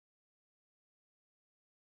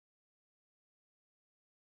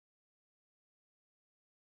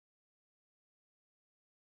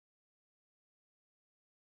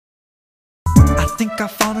think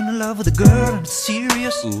I've fallen in love with a girl, I'm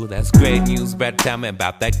serious. Ooh, that's great news, better tell me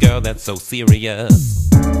about that girl that's so serious.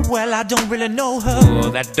 Well, I don't really know her.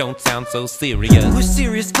 Ooh, that don't sound so serious. We're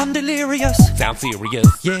serious, I'm delirious. Sound serious?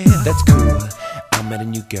 Yeah. That's cool. I met a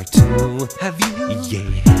new girl too. Have you?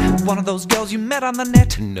 Yeah. One of those girls you met on the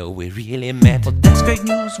net? No, we really met. Well, that's great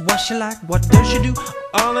news. What's she like? What does she do?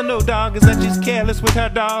 All I know, dog, is that she's careless with her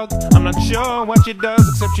dog. I'm not sure what she does,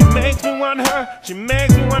 except she makes me want her. She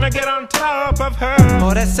makes me wanna get on top of her.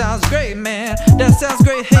 Oh, that sounds great, man. That sounds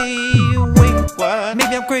great. Hey, wait. What?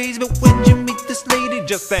 Maybe I'm crazy, but when you meet this lady?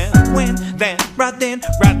 Just then. When? Then. Right then.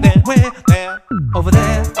 Right then. Where? There. Over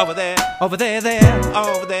there. Over there. Over there, there.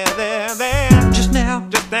 Over there, there. Just now.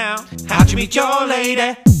 Just now. How'd you meet your lady?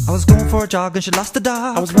 I was going for a jog and she lost the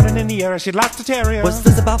dog. I was running in the air and she lost a terrier. Was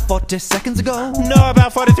this about 40 seconds ago? No,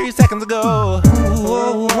 about 43 seconds ago.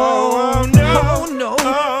 Oh, Oh no. Oh no.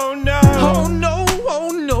 Oh no. Oh no. Oh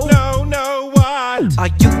no. No, no, what? Are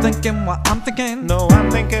you thinking what I'm thinking? No,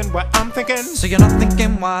 I'm thinking what I'm thinking. So you're not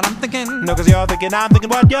thinking what I'm thinking? No, cause you're thinking I'm thinking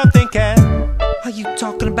what you're thinking. Are you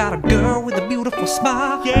talking about a girl with a beautiful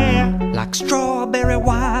smile? Yeah. Like strawberry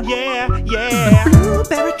wine. Yeah, yeah.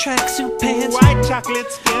 Blueberry tracksuit pants. White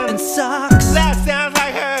chocolate skin. And socks. That sounds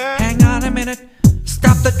like her. Hang on a minute.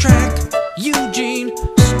 Stop the track. Eugene,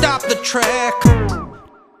 stop the track.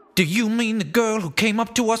 Do you mean the girl who came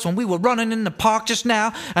up to us when we were running in the park just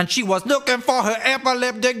now, and she was looking for her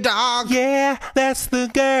epileptic dog? Yeah, that's the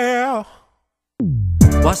girl.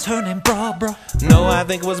 Was her name Barbara? No, I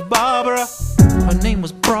think it was Barbara. Her name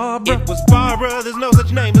was Barbara. It was Barbara. There's no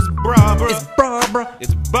such name as Barbara. It's Barbara.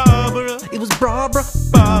 It's Barbara. It was Barbara.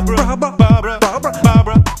 Barbara. Barbara. Barbara. Barbara.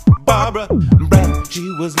 Barbara. Barbara. Brett, she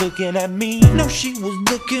was looking at me. No, she was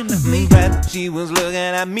looking at me. Brett, she was looking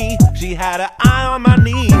at me. She had her eye on my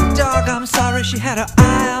knee. Dog, I'm sorry, she had her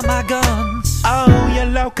eye on my guns. Oh, you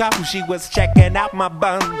loco. She was checking out my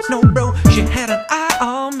buns. No, bro, she had an eye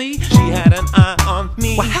on me. She had an eye on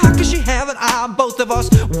me. Well, how could she have an eye on both of us?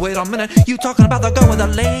 Wait a minute, you talking about the girl with a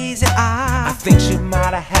lazy eye? I think she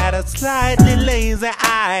might have had a slightly lazy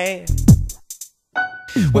eye.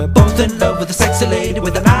 We're both in love with the sexy lady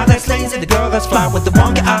with an eye that's lazy, the girl that's fly with the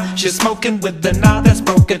wonky eye. She's smoking with the eye that's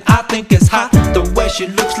broken. I think it's hot the way she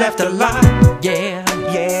looks left alive. Yeah,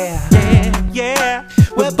 Yeah, yeah, yeah.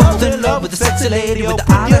 We're both in love with the sexy lady with the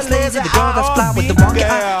eye that's lazy, the girl that's fly with the wonky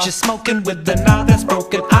eye. She's smoking with the eye that's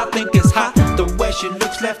broken. I think it's hot the way she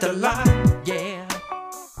looks left alive.